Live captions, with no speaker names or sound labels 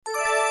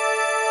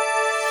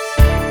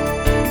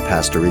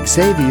Pastor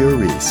Xavier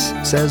Reese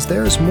says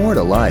there's more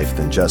to life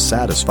than just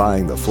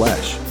satisfying the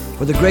flesh.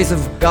 For the grace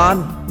of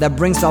God that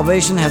brings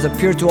salvation has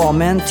appeared to all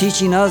men,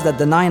 teaching us that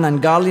denying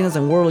ungodliness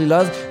and worldly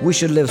lust, we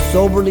should live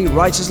soberly,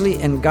 righteously,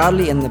 and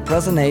godly in the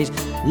present age,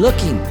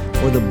 looking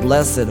for the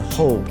blessed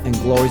hope and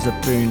glorious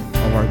appearing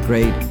of our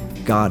great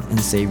God and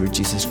Savior,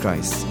 Jesus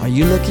Christ. Are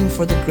you looking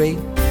for the great,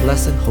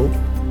 blessed hope?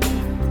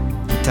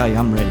 I tell you,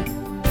 I'm ready.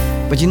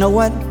 But you know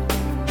what?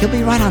 He'll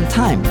be right on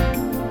time.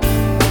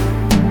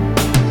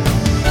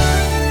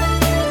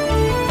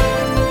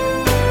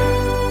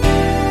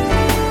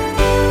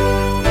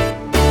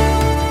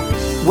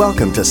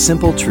 Welcome to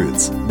Simple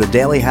Truths, the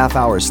daily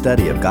half-hour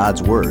study of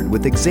God's Word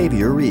with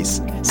Xavier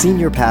Reese,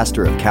 Senior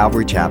Pastor of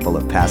Calvary Chapel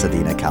of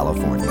Pasadena,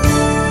 California.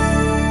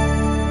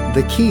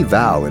 The key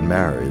vow in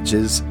marriage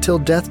is, "Till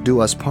death do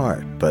us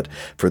part," but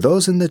for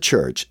those in the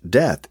church,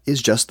 death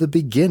is just the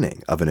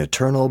beginning of an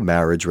eternal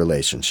marriage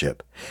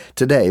relationship.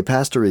 Today,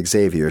 Pastor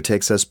Xavier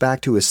takes us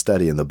back to his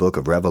study in the book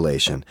of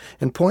Revelation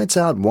and points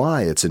out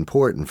why it's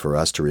important for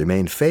us to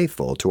remain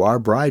faithful to our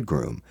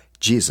bridegroom,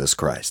 Jesus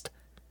Christ.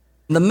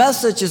 The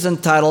message is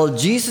entitled,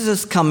 Jesus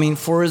is Coming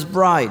for His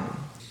Bride.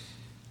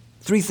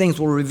 Three things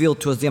will reveal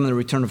to us the imminent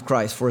return of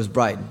Christ for His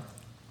bride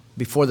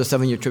before the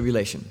 7-year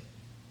tribulation.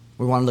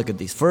 We want to look at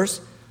these. First,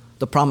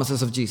 the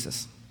promises of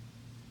Jesus.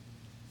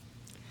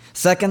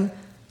 Second,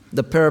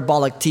 the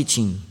parabolic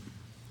teaching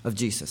of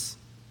Jesus.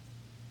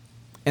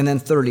 And then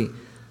thirdly,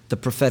 the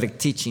prophetic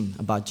teaching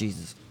about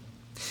Jesus.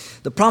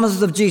 The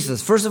promises of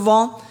Jesus. First of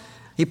all,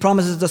 He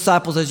promises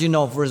disciples, as you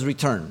know, for His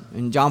return.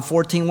 In John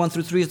 14,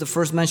 1-3 is the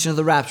first mention of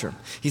the rapture.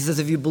 He says,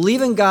 if you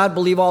believe in God,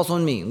 believe also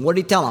in me. What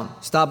did He tell them?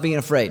 Stop being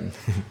afraid.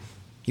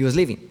 He was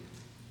leaving.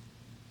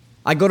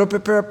 I go to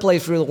prepare a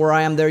place for you, where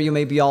I am there you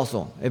may be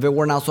also. If it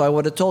were not so, I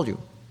would have told you.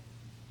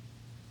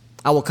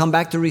 I will come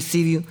back to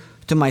receive you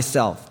to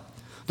myself.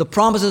 The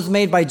promises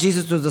made by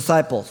Jesus to His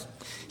disciples.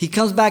 He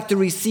comes back to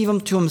receive them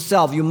to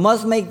Himself. You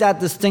must make that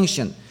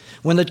distinction.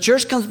 When the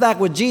church comes back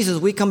with Jesus,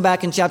 we come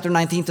back in chapter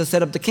 19 to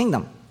set up the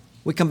kingdom.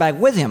 We come back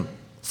with Him,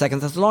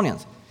 2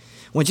 Thessalonians.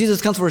 When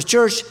Jesus comes for His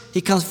church,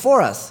 He comes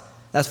for us.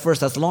 That's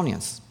 1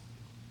 Thessalonians.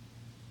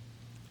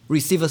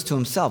 Receive us to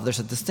Himself. There's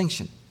a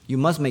distinction. You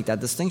must make that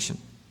distinction.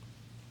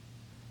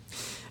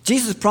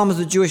 Jesus promised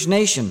the Jewish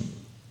nation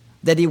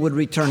that He would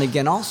return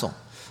again also.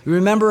 You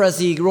remember as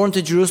He rode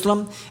into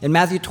Jerusalem in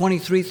Matthew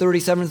 23,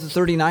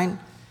 37-39,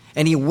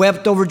 and He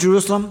wept over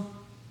Jerusalem?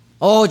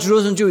 Oh,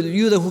 Jerusalem,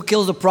 you who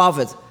kills the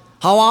prophets.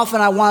 How often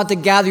I wanted to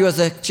gather you as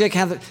a chick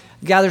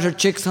gathers her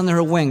chicks under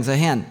her wings, a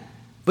hen.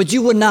 But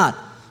you would not.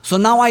 So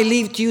now I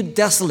leave to you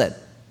desolate.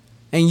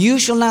 And you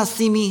shall not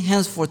see me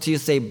henceforth till you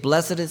say,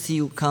 blessed is he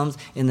who comes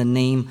in the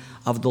name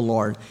of the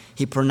Lord.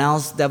 He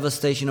pronounced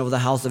devastation over the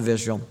house of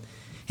Israel.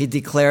 He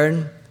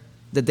declared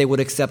that they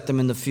would accept Him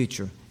in the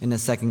future, in the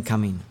second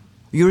coming.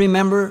 You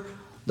remember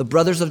the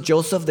brothers of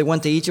Joseph, they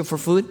went to Egypt for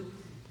food?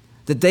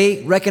 Did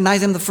they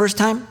recognize Him the first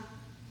time?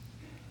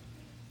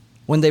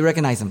 When they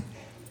recognized Him?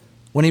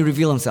 When He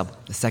revealed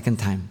Himself? The second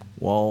time.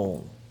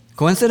 Whoa.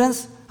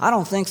 Coincidence? I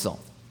don't think so.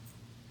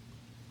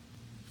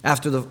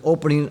 After the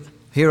opening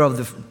here of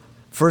the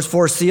first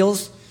 4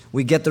 seals,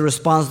 we get the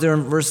response there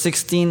in verse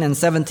 16 and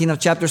 17 of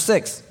chapter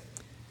 6.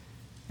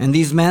 And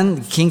these men,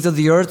 the kings of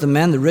the earth, the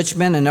men, the rich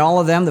men, and all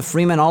of them, the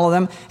free men, all of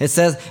them, it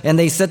says, and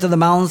they said to the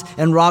mountains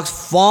and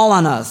rocks, fall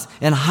on us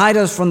and hide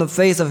us from the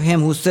face of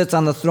Him who sits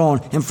on the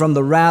throne and from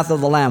the wrath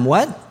of the Lamb.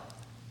 What?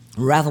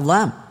 Wrath of the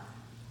Lamb.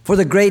 For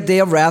the great day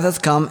of wrath has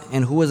come,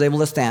 and who is able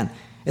to stand?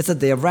 It's a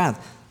day of wrath,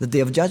 the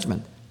day of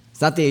judgment.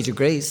 It's not the age of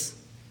grace.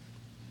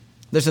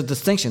 There's a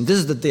distinction. This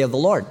is the day of the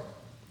Lord.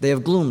 Day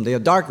of gloom, day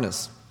of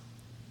darkness,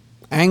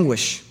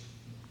 anguish.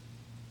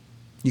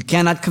 You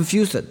cannot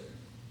confuse it.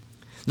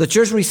 The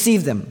church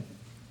received them.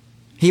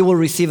 He will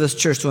receive His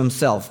church to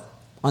Himself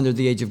under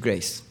the age of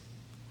grace.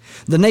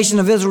 The nation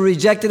of Israel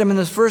rejected Him in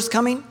His first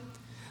coming.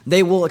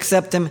 They will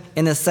accept Him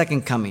in His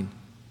second coming,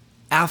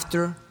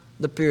 after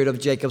the period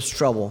of Jacob's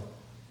trouble.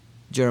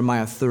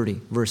 Jeremiah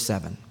 30, verse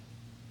 7.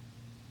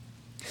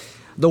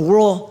 The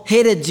world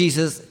hated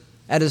Jesus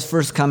at His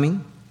first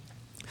coming.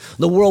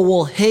 The world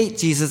will hate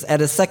Jesus at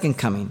His second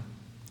coming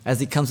as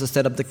He comes to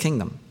set up the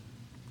kingdom.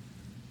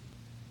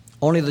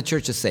 Only the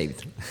church is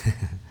saved.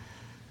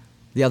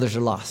 The others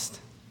are lost.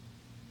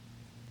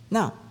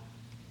 Now,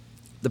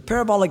 the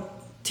parabolic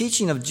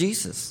teaching of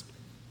Jesus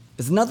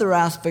is another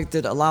aspect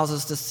that allows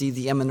us to see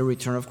the imminent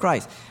return of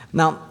Christ.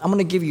 Now, I'm going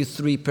to give you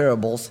 3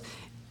 parables,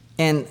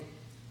 and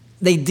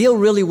they deal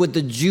really with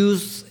the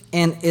Jews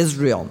and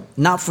Israel,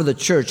 not for the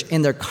church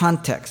in their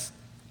context.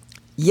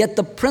 Yet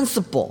the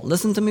principle,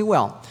 listen to me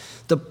well,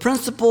 the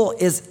principle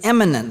is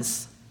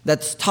imminence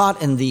that's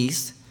taught in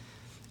these,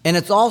 and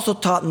it's also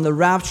taught in the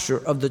rapture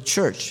of the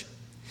church.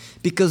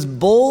 Because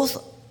both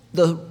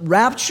the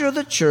rapture of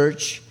the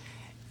church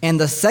and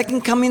the second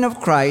coming of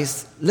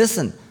Christ,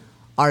 listen,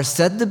 are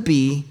said to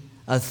be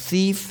a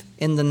thief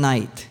in the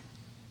night.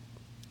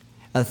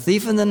 A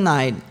thief in the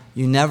night,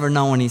 you never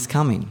know when he's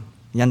coming.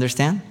 You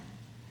understand?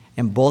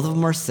 And both of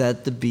them are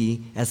said to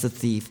be as a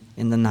thief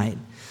in the night.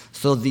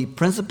 So the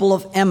principle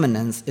of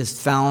eminence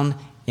is found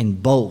in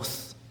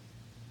both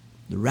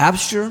the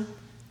rapture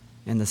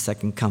and the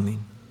second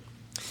coming.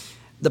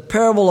 The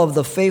parable of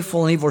the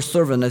faithful and evil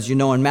servant, as you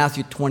know, in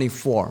Matthew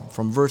 24,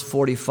 from verse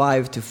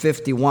 45 to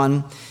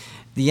 51,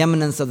 the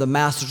eminence of the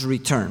master's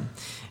return.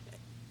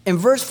 In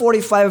verse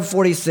 45 and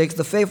 46,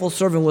 the faithful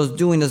servant was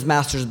doing his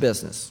master's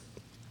business.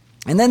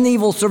 And then the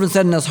evil servant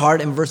said in his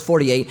heart, in verse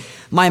 48,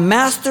 my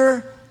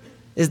master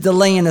is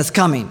delaying his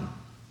coming.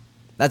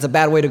 That's a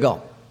bad way to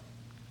go.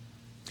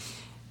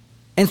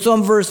 And so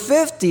in verse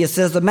 50, it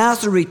says the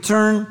master's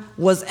return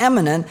was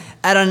imminent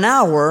at an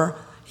hour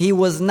he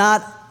was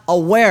not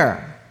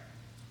aware.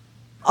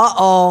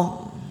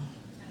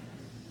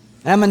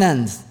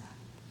 Eminence.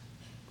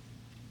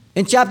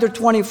 In chapter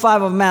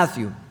 25 of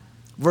Matthew,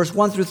 verse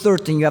 1 through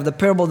 13, you have the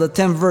parable of the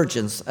 10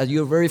 virgins, as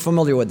you're very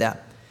familiar with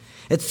that.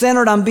 It's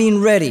centered on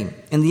being ready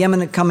in the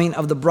imminent coming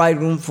of the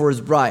bridegroom for his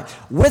bride,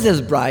 with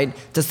his bride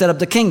to set up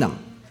the kingdom.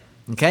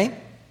 Okay?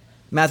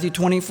 Matthew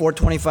 24,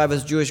 25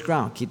 is Jewish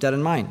ground. Keep that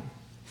in mind.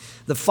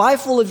 The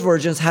 5 foolish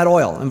virgins had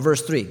oil in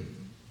verse 3,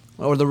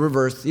 or the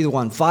reverse, either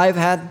one. 5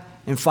 had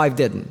and 5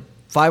 didn't.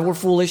 5 were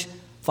foolish,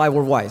 5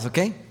 were wise,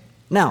 okay?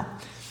 Now,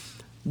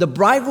 the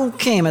bridegroom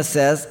came, it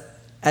says,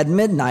 at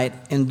midnight,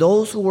 and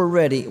those who were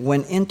ready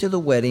went into the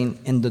wedding,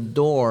 and the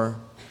door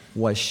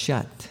was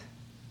shut.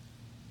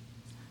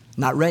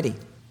 Not ready.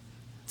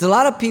 There's a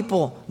lot of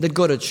people that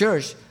go to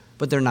church,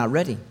 but they're not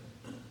ready.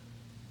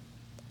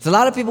 There's a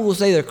lot of people who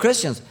say they're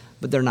Christians,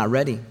 but they're not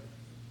ready.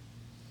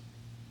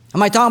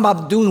 Am I talking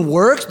about doing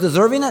works,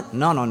 deserving it?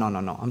 No.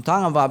 I'm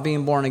talking about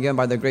being born again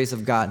by the grace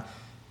of God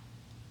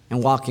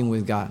and walking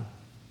with God.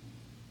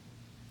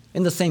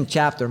 In the same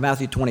chapter,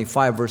 Matthew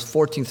 25, verse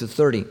 14 to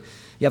 30,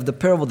 you have the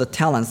parable of the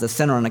talents that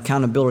center on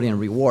accountability and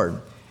reward.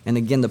 And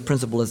again, the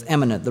principle is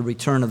imminent, the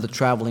return of the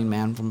traveling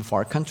man from a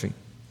far country.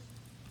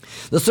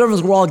 The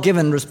servants were all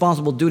given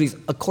responsible duties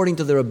according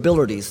to their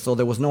abilities, so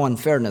there was no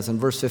unfairness in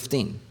verse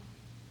 15.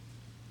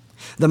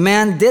 The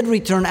man did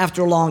return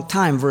after a long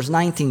time, verse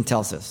 19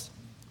 tells us.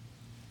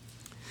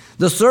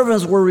 The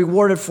servants were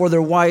rewarded for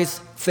their wise,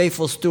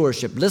 faithful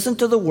stewardship. Listen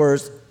to the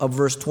words of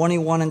verse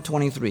 21 and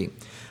 23.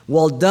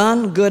 Well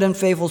done, good and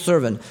faithful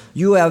servant.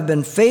 You have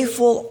been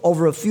faithful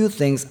over a few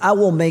things. I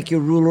will make you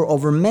ruler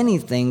over many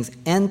things.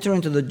 Enter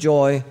into the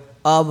joy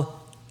of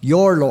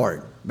your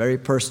Lord. Very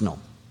personal.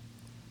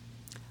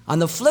 On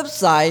the flip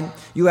side,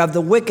 you have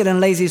the wicked and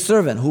lazy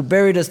servant who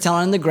buried his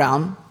talent in the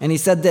ground. And he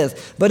said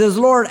this, but his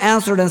Lord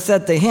answered and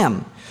said to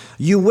him,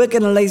 you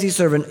wicked and lazy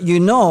servant,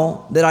 you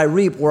know that I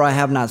reap where I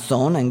have not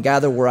sown and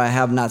gather where I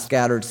have not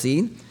scattered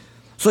seed.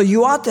 So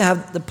you ought to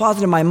have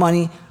deposited my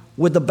money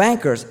with the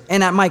bankers,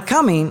 and at my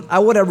coming I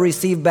would have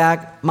received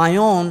back my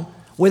own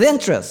with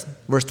interest.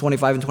 Verse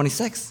 25 and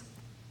 26.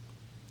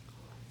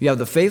 You have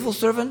the faithful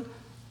servant,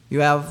 you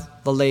have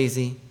the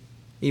lazy,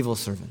 evil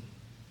servant.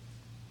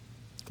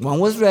 One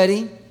was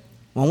ready,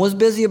 one was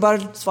busy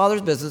about his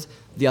father's business,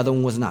 the other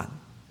one was not.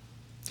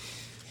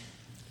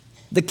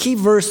 The key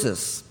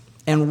verses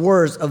and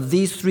words of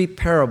these 3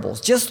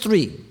 parables, just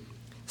 3,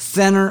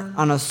 center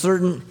on a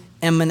certain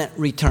imminent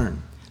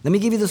return. Let me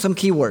give you some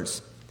key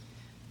words.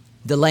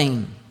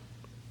 Delaying,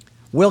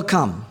 will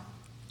come,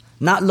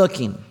 not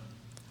looking,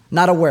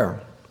 not aware,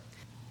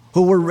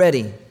 who were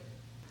ready,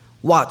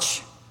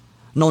 watch,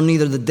 know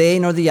neither the day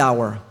nor the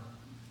hour.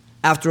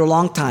 After a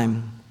long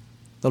time,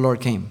 the Lord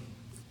came.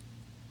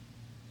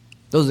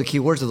 Those are the key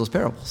words of those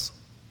parables.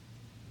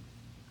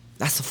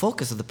 That's the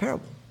focus of the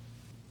parable.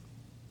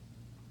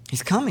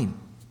 He's coming.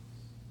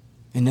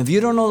 And if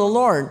you don't know the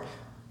Lord,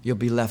 you'll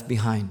be left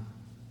behind.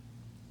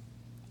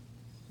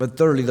 But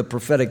thirdly, the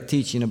prophetic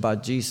teaching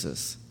about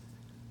Jesus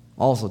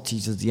also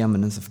teaches the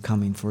imminence of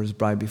coming for his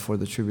bride before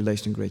the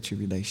tribulation and great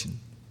tribulation.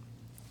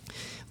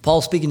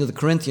 Paul, speaking to the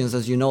Corinthians,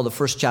 as you know, the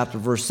first chapter,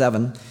 verse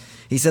 7,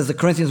 he says the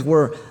Corinthians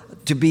were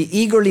to be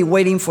eagerly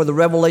waiting for the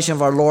revelation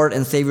of our Lord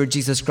and Savior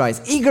Jesus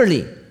Christ.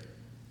 Eagerly.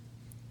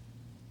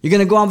 You're going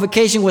to go on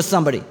vacation with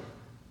somebody.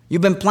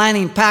 You've been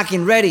planning,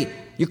 packing, ready.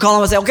 You call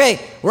them and say, okay,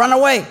 we're on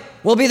our way.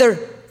 We'll be there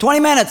 20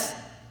 minutes.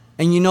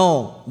 And you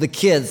know the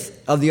kids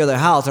of the other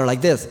house are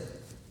like this.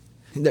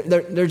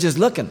 They're just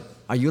looking.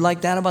 Are you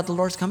like that about the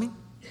Lord's coming?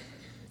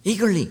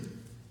 Eagerly.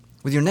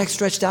 With your neck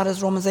stretched out,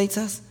 as Romans 8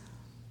 says.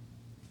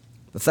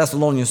 The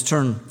Thessalonians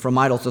turned from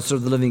idols to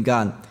serve the living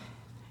God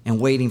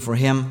and waiting for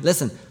him.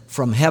 Listen,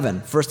 from heaven.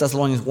 1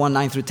 Thessalonians 1,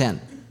 9 through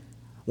 10.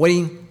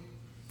 Waiting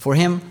for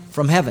him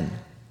from heaven.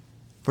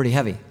 Pretty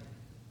heavy.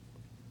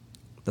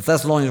 The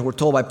Thessalonians were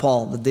told by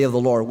Paul the day of the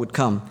Lord would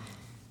come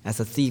as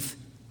a thief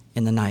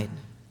in the night.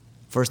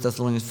 1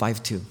 Thessalonians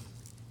 5:2.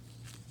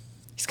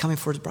 He's coming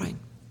for his bride.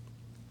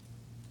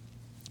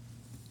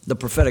 The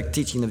prophetic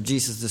teaching of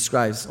Jesus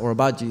describes, or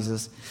about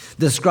Jesus,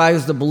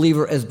 describes the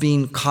believer as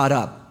being caught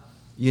up.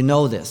 You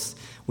know this.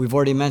 We've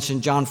already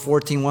mentioned John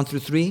 14, 1 through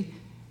 3.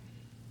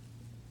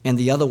 And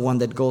the other one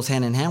that goes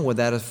hand in hand with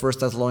that is 1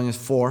 Thessalonians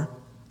 4,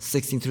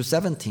 16 through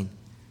 17.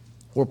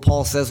 Where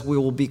Paul says we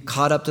will be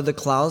caught up to the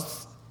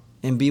clouds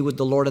and be with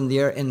the Lord in the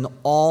air, and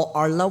all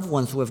our loved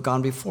ones who have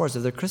gone before us,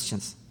 if they're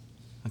Christians.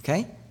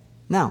 Okay?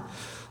 Now,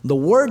 The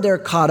word there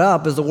caught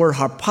up is the word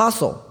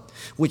harpazo,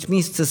 which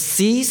means to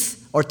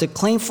seize or to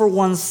claim for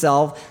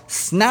oneself,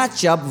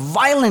 snatch up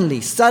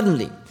violently,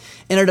 suddenly.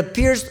 And it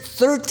appears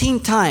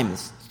 13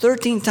 times in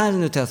the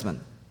New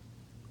Testament.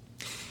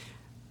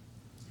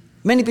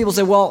 Many people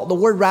say, well, the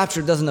word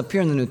rapture doesn't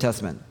appear in the New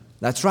Testament.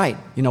 That's right.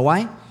 You know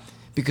why?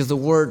 Because the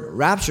word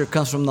rapture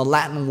comes from the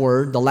Latin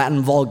word, the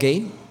Latin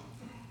Vulgate,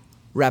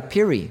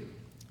 rapiri,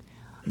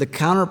 the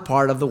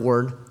counterpart of the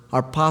word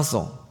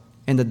harpazo.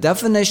 And the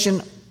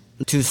definition,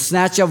 to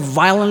snatch up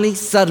violently,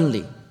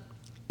 suddenly.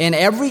 And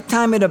every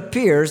time it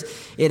appears,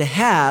 it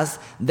has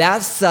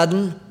that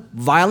sudden,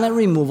 violent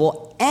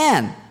removal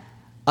and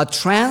a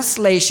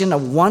translation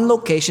of one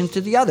location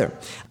to the other.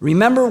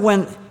 Remember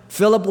when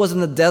Philip was in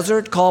the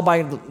desert, called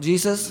by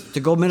Jesus to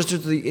go minister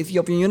to the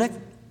Ethiopian eunuch?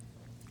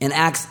 In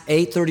Acts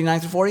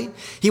 8:39-40,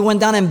 he went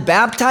down and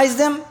baptized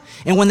them.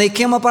 And when they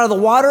came up out of the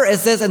water, it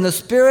says, and the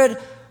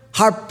Spirit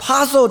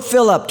harpazoed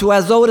Philip to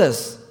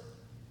Azotus,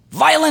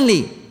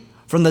 violently,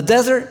 from the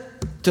desert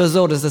to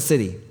Azotus, the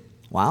city.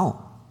 Wow.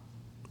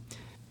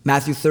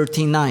 Matthew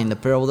 13:9, the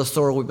parable of the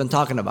sower we've been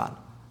talking about.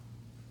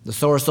 The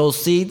sower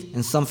sows seed,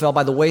 and some fell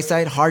by the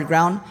wayside, hard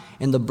ground,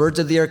 and the birds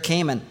of the air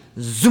came and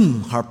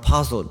zoom,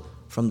 harpazoed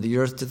from the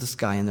earth to the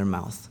sky in their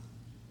mouth.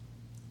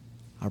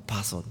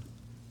 Harpazoed.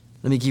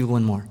 Let me give you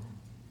one more.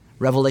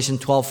 Revelation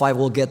 12:5,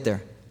 we'll get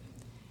there.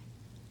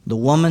 The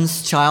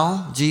woman's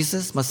child,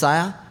 Jesus,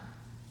 Messiah,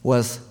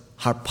 was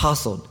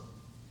harpazoed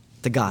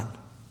to God.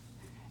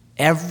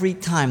 Every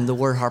time the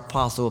word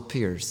harpazo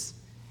appears,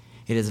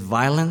 it is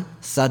violent,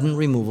 sudden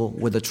removal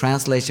with a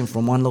translation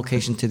from one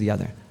location to the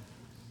other.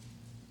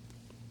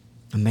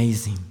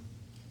 Amazing.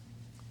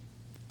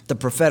 The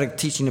prophetic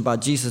teaching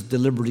about Jesus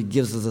deliberately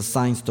gives us the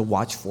signs to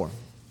watch for.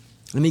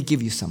 Let me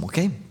give you some,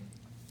 okay?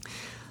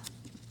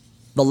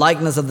 The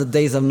likeness of the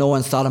days of Noah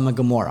and Sodom and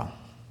Gomorrah.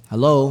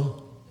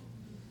 Hello?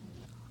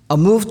 A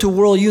move to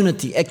world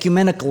unity,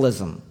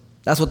 ecumenicalism.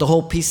 That's what the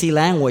whole PC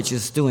language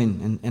is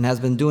doing and has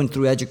been doing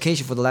through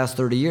education for the last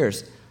 30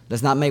 years.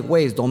 Let's not make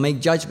waves. Don't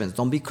make judgments.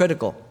 Don't be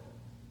critical.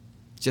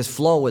 Just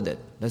flow with it.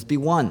 Let's be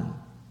one.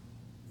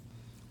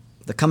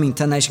 The coming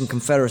 10-nation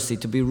confederacy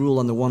to be ruled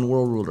under one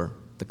world ruler,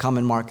 the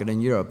common market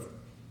in Europe,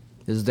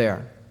 is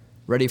there,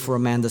 ready for a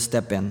man to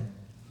step in.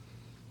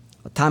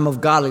 A time of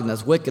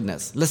godliness,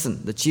 wickedness.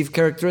 Listen, the chief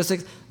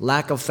characteristics,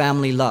 lack of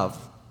family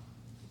love.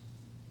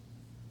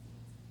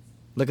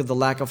 Look at the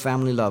lack of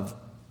family love.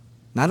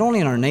 Not only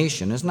in our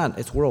nation,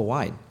 it's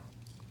worldwide.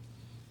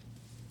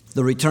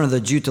 The return of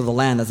the Jew to the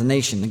land as a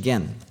nation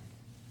again.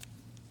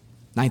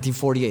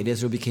 1948,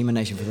 Israel became a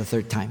nation for the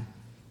third time.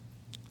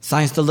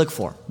 Signs to look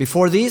for.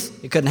 Before these,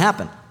 it couldn't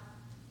happen.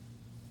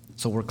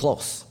 So we're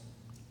close.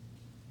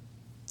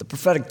 The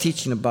prophetic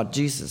teaching about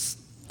Jesus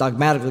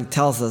dogmatically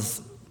tells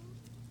us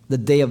the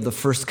day of the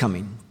first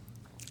coming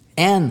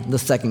and the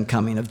second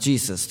coming of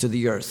Jesus to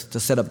the earth to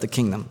set up the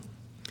kingdom.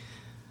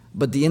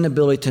 But the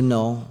inability to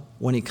know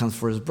when he comes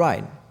for his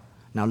bride.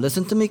 Now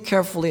listen to me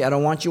carefully. I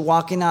don't want you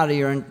walking out of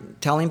here and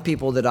telling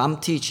people that I'm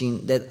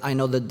teaching that I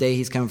know the day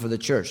he's coming for the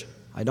church.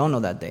 I don't know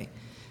that day.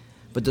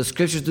 But the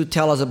scriptures do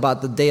tell us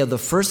about the day of the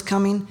first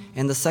coming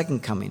and the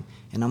second coming.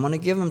 And I'm going to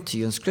give them to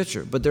you in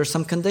scripture. But there are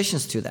some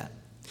conditions to that.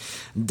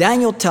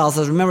 Daniel tells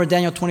us, remember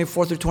Daniel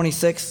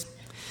 24-26?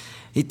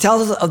 He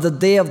tells us of the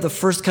day of the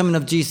first coming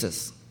of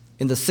Jesus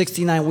in the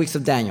 69 weeks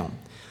of Daniel.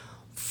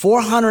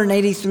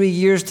 483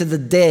 years to the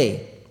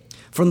day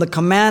from the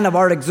command of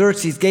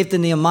Artaxerxes gave to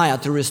Nehemiah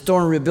to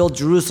restore and rebuild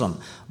Jerusalem.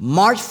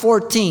 March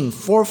 14,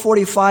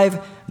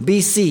 445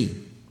 BC.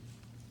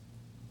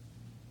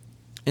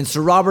 And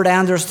Sir Robert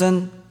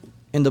Anderson,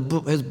 in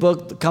his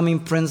book, The Coming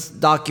Prince,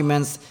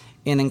 documents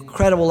in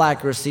incredible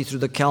accuracy through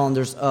the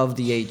calendars of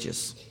the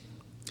ages.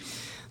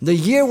 The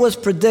year was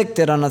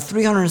predicted on a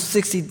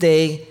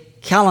 360-day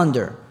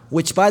calendar,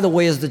 which, by the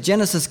way, is the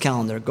Genesis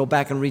calendar. Go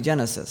back and read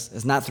Genesis.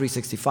 It's not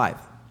 365.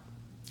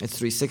 It's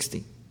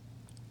 360.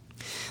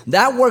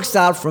 That works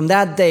out, from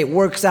that day,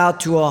 works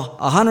out to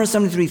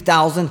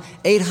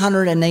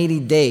 173,880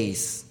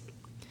 days.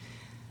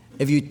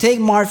 If you take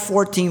March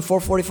 14,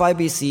 445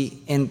 BC,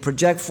 and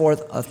project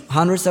forth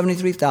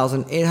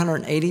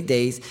 173,880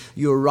 days,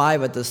 you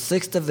arrive at the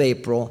 6th of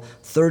April,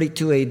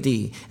 32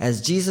 AD,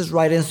 as Jesus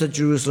rides into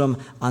Jerusalem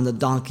on the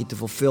donkey to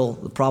fulfill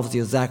the prophecy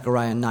of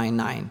Zechariah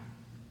 9:9,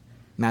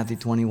 Matthew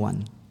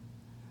 21.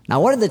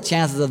 Now, what are the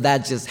chances of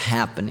that just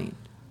happening?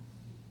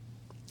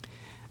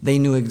 They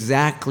knew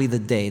exactly the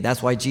day.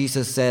 That's why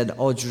Jesus said,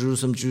 "Oh,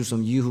 Jerusalem,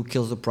 Jerusalem, you who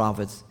kills the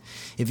prophets.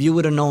 If you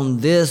would have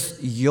known this,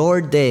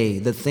 your day,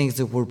 the things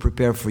that were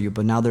prepared for you,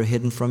 but now they're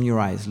hidden from your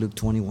eyes." Luke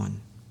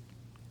 21.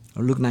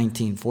 Or Luke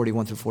 19,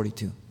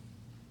 41-42.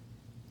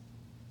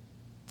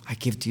 I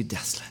give to you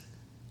desolate.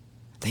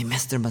 They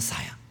missed their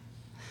Messiah.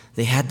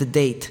 They had the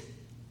date.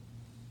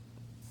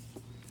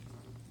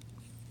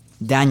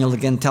 Daniel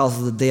again tells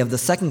us the day of the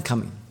second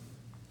coming.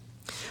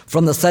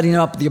 From the setting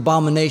up the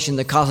abomination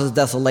that causes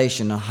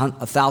desolation,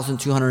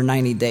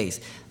 1,290 days.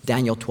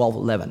 Daniel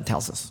 12:11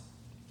 tells us.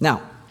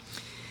 Now,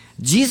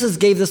 Jesus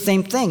gave the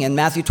same thing in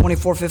Matthew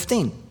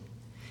 24:15.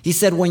 He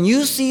said, when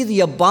you see the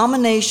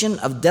abomination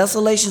of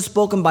desolation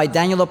spoken by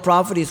Daniel the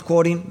prophet, he's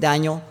quoting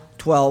Daniel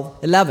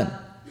 12:11.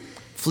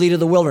 Flee to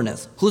the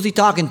wilderness. Who's he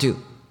talking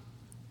to?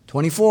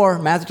 24,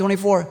 Matthew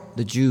 24,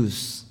 the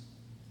Jews.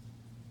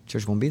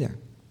 Church won't be there.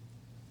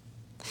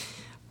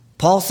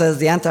 Paul says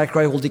the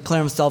Antichrist will declare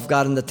himself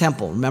God in the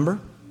temple. Remember?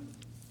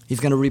 He's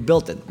going to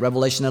rebuild it.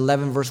 Revelation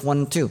 11, verse 1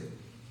 and 2.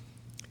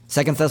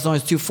 2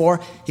 Thessalonians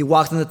 2:4, he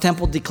walks in the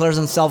temple, declares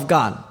himself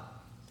God,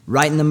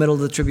 right in the middle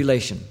of the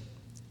tribulation.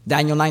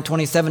 Daniel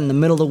 9:27, in the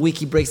middle of the week,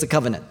 he breaks the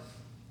covenant.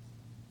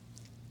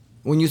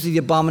 When you see the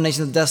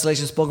abomination of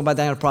desolation spoken by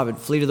Daniel the prophet,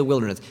 flee to the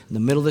wilderness. In the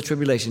middle of the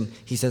tribulation,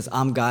 he says,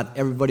 I'm God,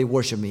 everybody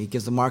worship me. He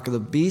gives the mark of the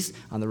beast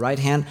on the right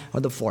hand or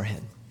the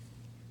forehead.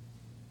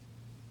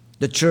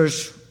 The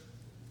church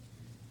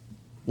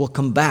will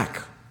come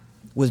back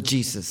with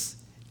Jesus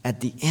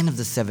at the end of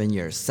the 7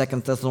 years.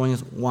 2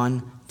 Thessalonians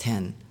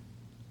 1:10,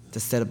 to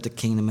set up the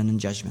kingdom and in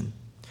judgment.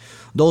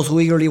 Those who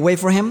eagerly wait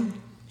for him,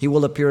 he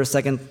will appear a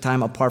second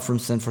time apart from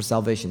sin for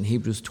salvation.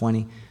 Hebrews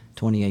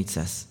 20:28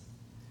 says.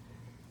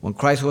 When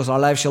Christ who is our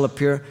life shall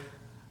appear,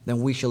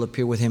 then we shall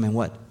appear with him in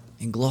what?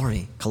 In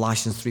glory.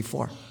 Colossians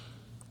 3:4.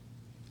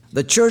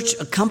 The church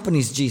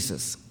accompanies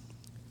Jesus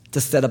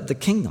to set up the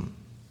kingdom.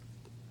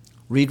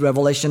 Read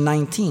Revelation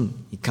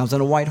 19. He comes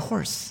on a white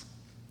horse.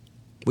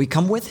 We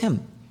come with him.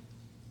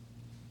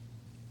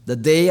 The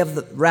day of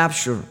the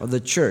rapture of the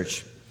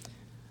church,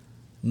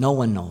 no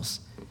one knows.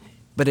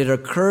 But it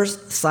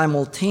occurs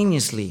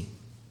simultaneously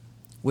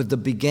with the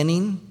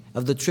beginning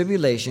of the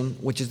tribulation,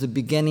 which is the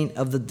beginning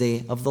of the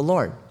day of the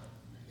Lord.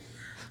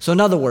 So in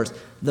other words,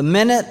 the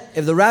minute,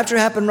 if the rapture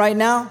happened right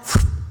now,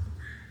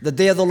 the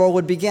day of the Lord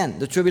would begin.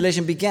 The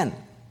tribulation began.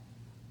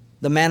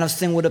 The man of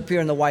sin would appear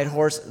in the white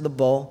horse, the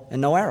bow,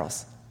 and no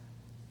arrows.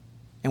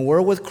 And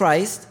we're with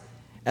Christ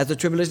as the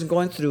tribulation is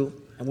going through,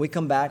 and we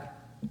come back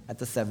at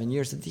the 7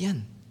 years at the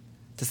end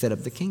to set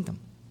up the kingdom.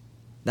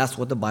 That's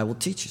what the Bible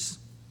teaches.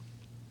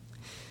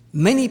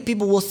 Many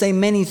people will say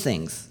many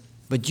things,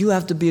 but you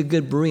have to be a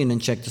good Berean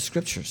and check the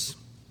scriptures.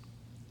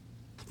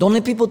 Don't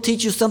let people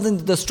teach you something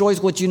that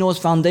destroys what you know is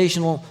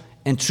foundational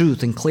and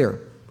truth and clear.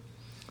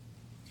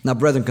 Now,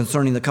 brethren,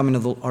 concerning the coming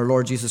of our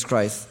Lord Jesus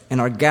Christ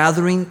and our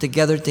gathering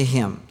together to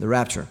him, the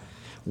rapture,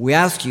 we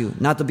ask you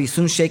not to be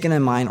soon shaken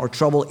in mind or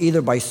troubled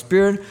either by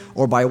spirit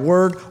or by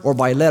word or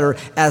by letter,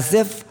 as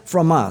if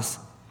from us,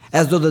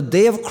 as though the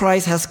day of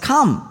Christ has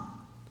come.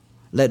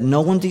 Let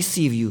no one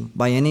deceive you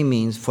by any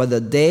means, for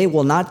the day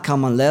will not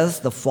come unless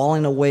the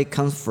falling away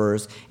comes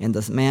first, and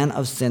the man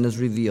of sin is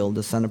revealed,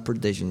 the son of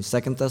perdition.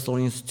 2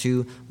 Thessalonians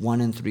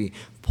 2:1 and 3.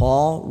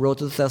 Paul wrote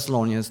to the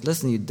Thessalonians,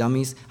 listen, you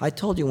dummies, I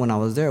told you when I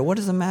was there, what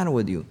is the matter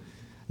with you?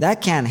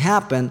 That can't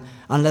happen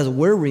unless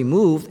we're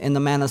removed and the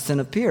man of sin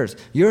appears.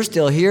 You're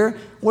still here.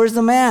 Where's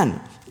the man?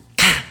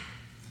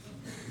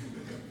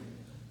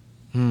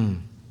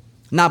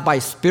 Not by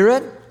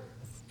spirit,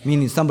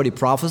 meaning somebody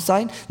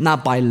prophesied,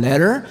 not by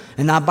letter,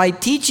 and not by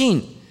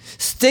teaching.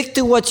 Stick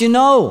to what you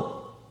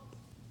know.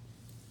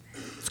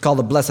 It's called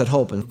the blessed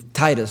hope in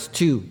Titus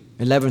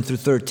 2:11 through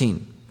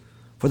 13.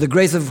 For the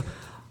grace of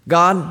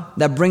God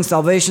that brings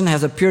salvation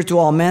has appeared to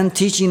all men,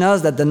 teaching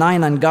us that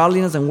denying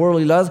ungodliness and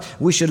worldly lust,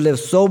 we should live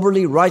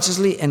soberly,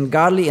 righteously, and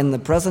godly in the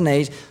present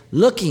age,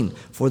 looking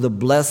for the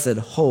blessed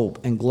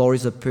hope and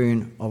glorious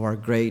appearing of our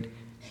great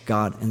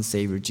God and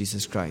Savior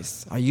Jesus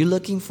Christ. Are you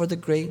looking for the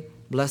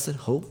great blessed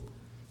hope?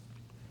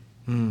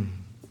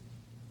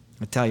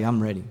 I tell you,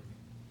 I'm ready.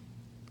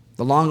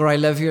 The longer I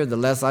live here, the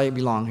less I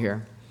belong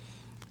here.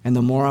 And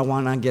the more I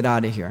want to get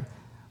out of here.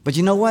 But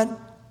you know what?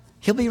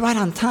 He'll be right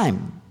on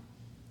time.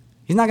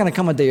 He's not going to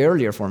come a day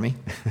earlier for me.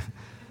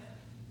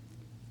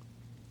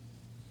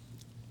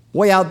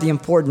 Weigh out the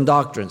important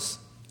doctrines.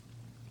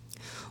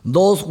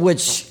 Those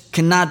which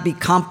cannot be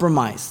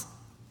compromised.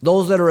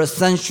 Those that are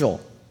essential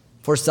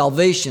for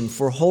salvation,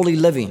 for holy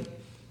living.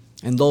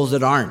 And those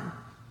that aren't.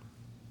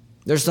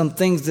 There's some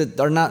things that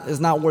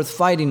is not worth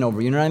fighting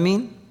over, you know what I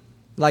mean?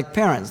 Like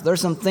parents, there's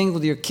some things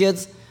with your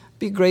kids,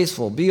 be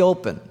graceful, be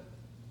open.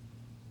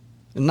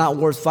 And not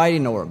worth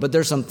fighting over, but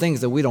there's some things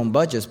that we don't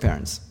budge as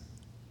parents.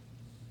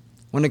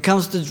 When it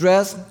comes to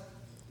dress,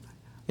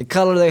 they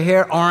color their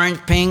hair orange,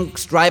 pink,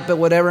 stripe it,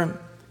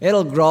 whatever.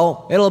 It'll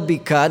grow, it'll be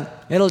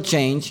cut, it'll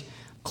change.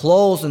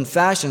 Clothes and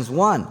fashion's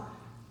one.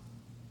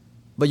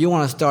 But you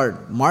want to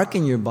start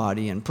marking your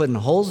body and putting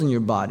holes in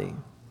your body.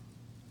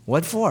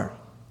 What for?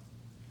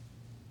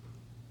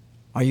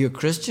 Are you a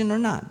Christian or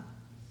not?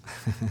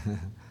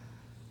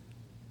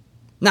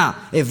 Now,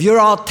 if you're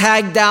all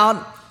tagged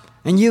out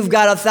and you've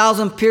got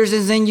 1,000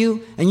 piercings in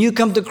you and you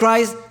come to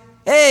Christ,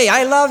 hey,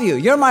 I love you.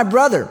 You're my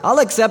brother. I'll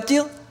accept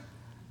you.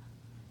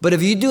 But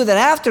if you do that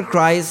after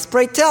Christ,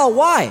 pray tell,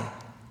 why?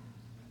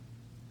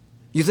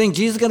 You think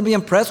Jesus is going to be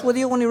impressed with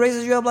you when he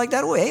raises you up like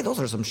that? Oh, hey, those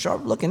are some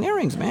sharp-looking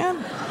earrings,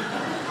 man.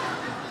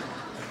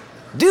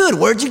 Dude,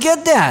 where'd you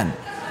get that?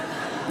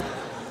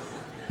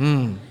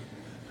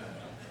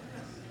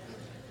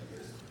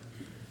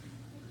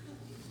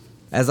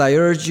 As I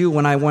urged you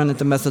when I went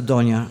into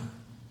Macedonia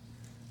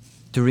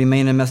to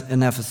remain in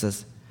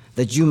Ephesus,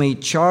 that you may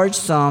charge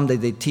some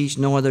that they teach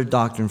no other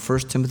doctrine.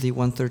 1 Timothy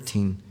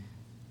 1:13.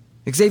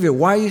 Xavier,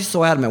 why are you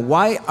so adamant?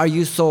 Why are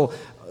you so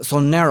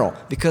narrow?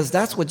 Because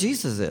that's what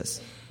Jesus is.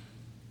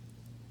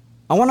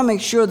 I want to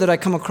make sure that I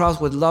come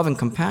across with love and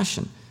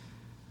compassion.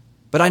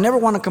 But I never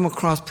want to come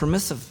across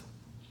permissive,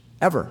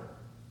 ever.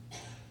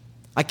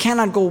 I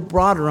cannot go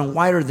broader and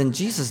wider than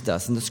Jesus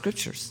does in the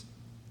Scriptures.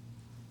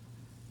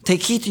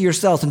 Take heed to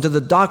yourselves and to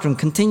the doctrine,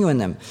 continue in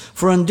them.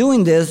 For in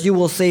doing this, you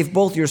will save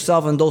both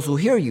yourself and those who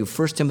hear you.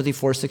 1 Timothy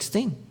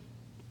 4:16.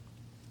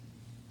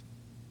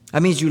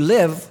 That means you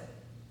live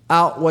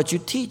out what you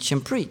teach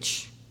and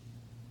preach.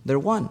 They're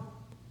one.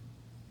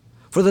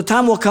 For the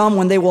time will come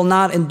when they will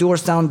not endure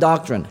sound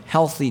doctrine,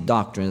 healthy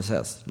doctrine, it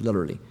says,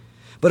 literally,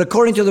 but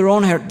according to their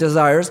own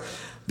desires,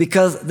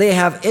 because they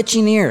have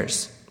itching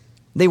ears.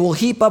 They will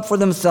heap up for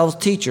themselves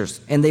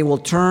teachers, and they will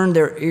turn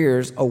their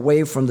ears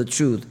away from the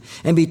truth,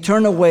 and be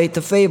turned away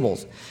to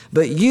fables.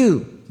 But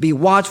you, be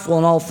watchful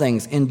in all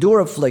things,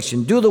 endure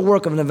affliction, do the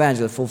work of an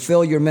evangelist,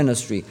 fulfill your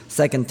ministry.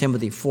 2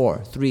 Timothy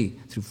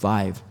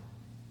 4:3-5.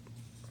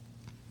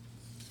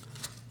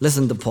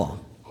 Listen to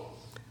Paul.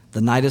 The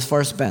night is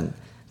far spent,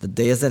 the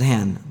day is at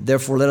hand.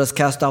 Therefore, let us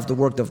cast off the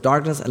work of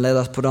darkness, and let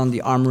us put on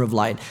the armor of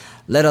light.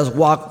 Let us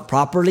walk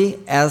properly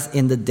as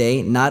in the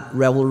day, not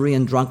revelry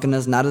and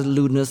drunkenness, not in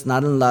lewdness,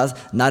 not in lust,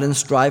 not in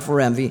strife or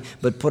envy,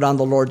 but put on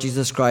the Lord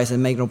Jesus Christ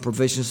and make no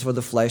provisions for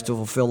the flesh to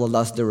fulfill the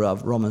lust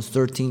thereof. Romans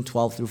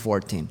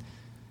 13:12-14.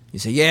 You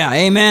say, yeah,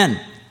 amen.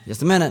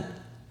 Just a minute.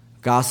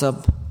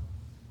 Gossip,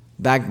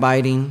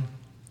 backbiting,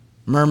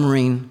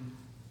 murmuring,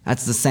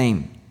 that's the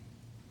same.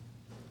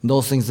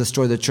 Those things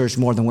destroy the church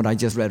more than what I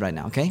just read right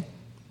now, okay?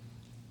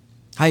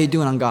 How you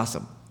doing on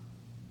gossip?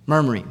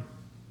 Murmuring.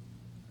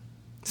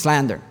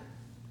 Slander.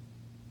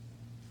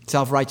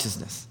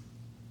 Self-righteousness.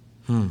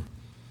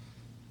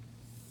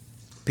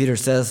 Peter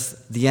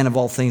says, the end of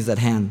all things at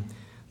hand.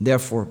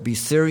 Therefore, be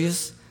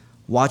serious,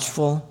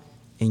 watchful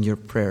in your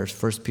prayers.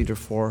 1 Peter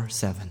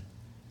 4:7.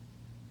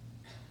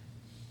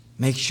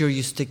 Make sure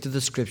you stick to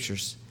the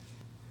Scriptures.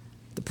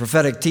 The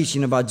prophetic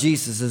teaching about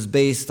Jesus is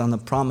based on the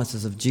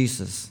promises of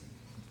Jesus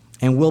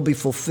and will be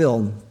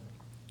fulfilled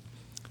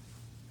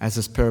as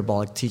this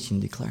parabolic teaching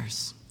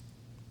declares.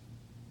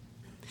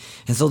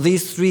 And so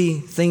these three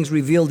things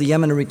reveal the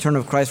imminent return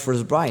of Christ for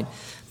his bride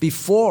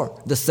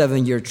before the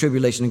 7-year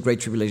tribulation and great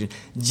tribulation,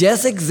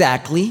 just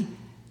exactly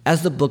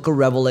as the book of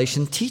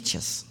Revelation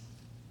teaches.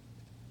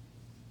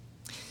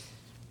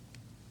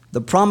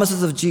 The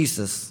promises of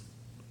Jesus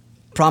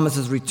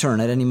promises return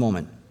at any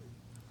moment,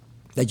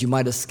 that you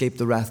might escape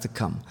the wrath to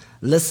come.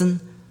 Listen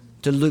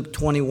to Luke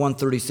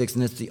 21:36,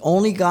 and it's the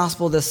only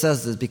gospel that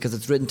says this because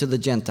it's written to the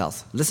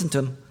Gentiles. Listen to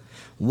him.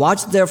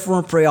 Watch therefore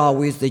and pray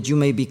always that you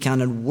may be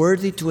counted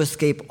worthy to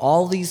escape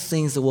all these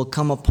things that will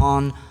come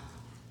upon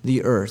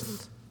the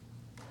earth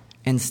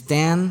and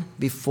stand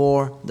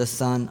before the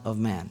Son of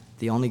Man.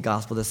 The only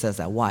gospel that says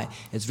that. Why?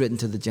 It's written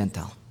to the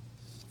Gentile.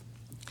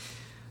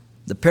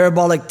 The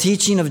parabolic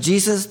teaching of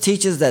Jesus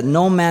teaches that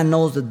no man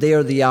knows the day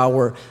or the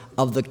hour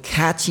of the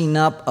catching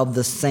up of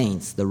the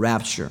saints, the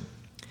rapture.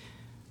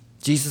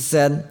 Jesus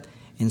said,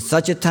 in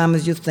such a time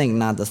as you think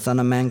not, the Son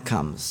of Man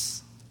comes.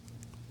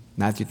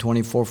 Matthew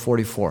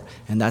 24:44.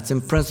 And that's in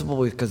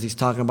principle because he's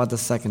talking about the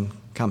second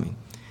coming.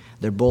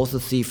 They're both a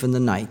thief in the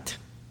night.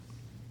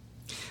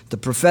 The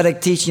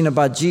prophetic teaching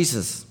about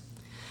Jesus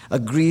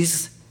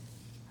agrees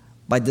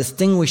by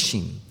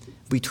distinguishing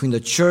between the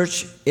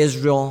church,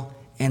 Israel,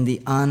 and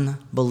the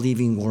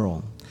unbelieving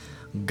world.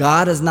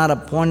 God has not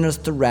appointed us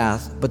to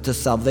wrath, but to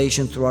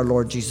salvation through our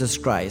Lord Jesus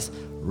Christ.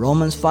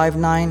 Romans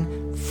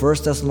 5:9,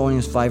 1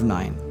 Thessalonians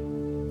 5:9.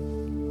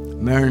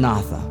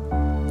 Maranatha,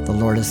 the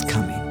Lord is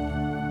coming.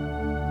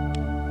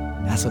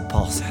 That's what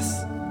Paul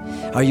says.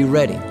 Are you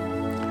ready?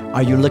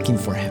 Are you looking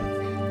for him?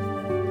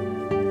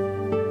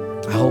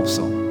 I hope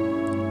so.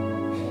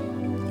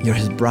 You're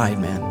his bride,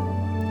 man.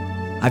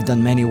 I've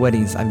done many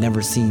weddings. I've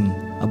never seen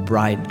a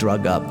bride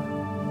drug up.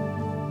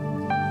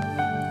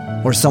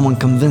 Or someone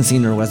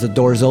convincing her as the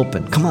door's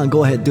open. Come on,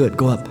 go ahead, do it,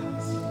 go up.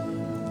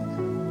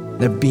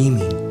 They're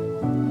beaming.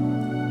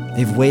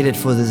 They've waited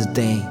for this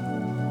day.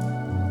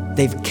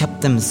 They've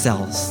kept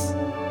themselves.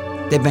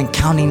 They've been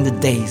counting the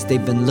days.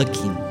 They've been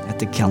looking at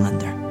the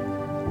calendar.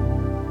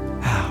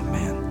 Ah,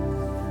 man.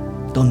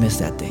 Don't miss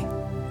that day.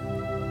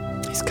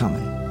 He's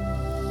coming.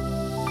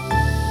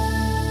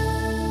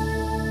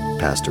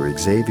 Pastor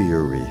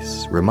Xavier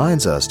Reese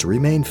reminds us to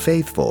remain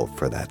faithful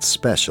for that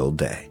special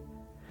day.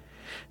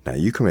 Now,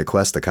 you can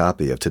request a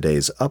copy of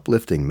today's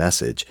uplifting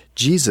message,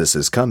 Jesus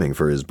is Coming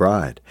for His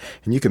Bride,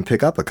 and you can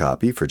pick up a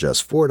copy for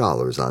just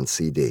 $4 on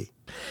CD.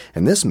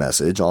 And this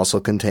message also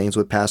contains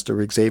what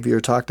Pastor Xavier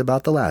talked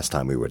about the last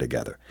time we were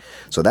together.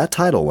 So that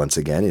title, once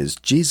again, is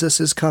Jesus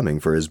is Coming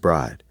for His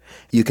Bride.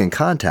 You can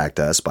contact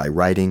us by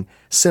writing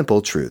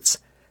Simple Truths,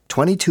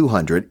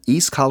 2200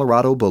 East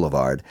Colorado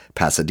Boulevard,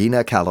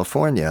 Pasadena,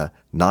 California,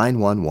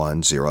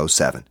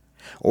 91107.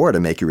 Or to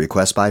make your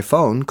request by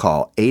phone,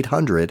 call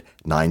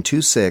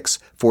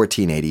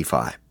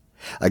 800-926-1485.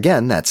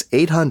 Again, that's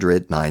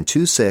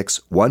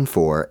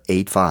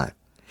 800-926-1485.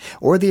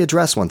 Or the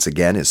address once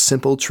again is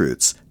Simple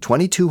Truths,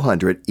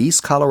 2200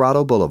 East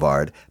Colorado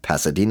Boulevard,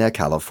 Pasadena,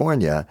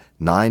 California,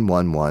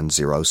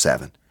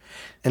 91107.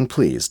 And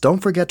please don't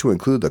forget to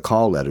include the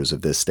call letters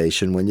of this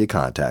station when you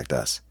contact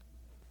us.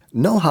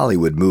 No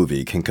Hollywood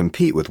movie can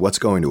compete with what's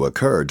going to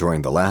occur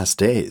during the last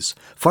days.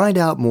 Find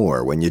out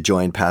more when you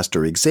join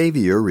Pastor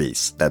Xavier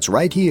Reese. That's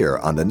right here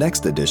on the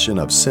next edition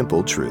of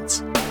Simple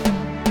Truths.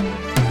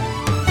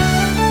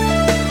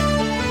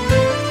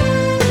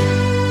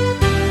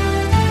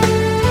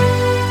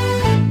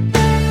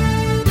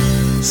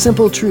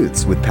 Simple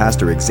Truths with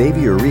Pastor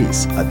Xavier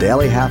Reese, a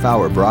daily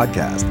half-hour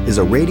broadcast, is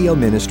a radio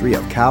ministry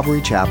of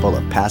Calvary Chapel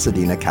of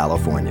Pasadena,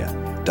 California.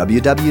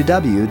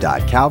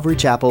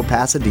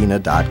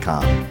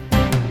 www.calvarychapelpasadena.com.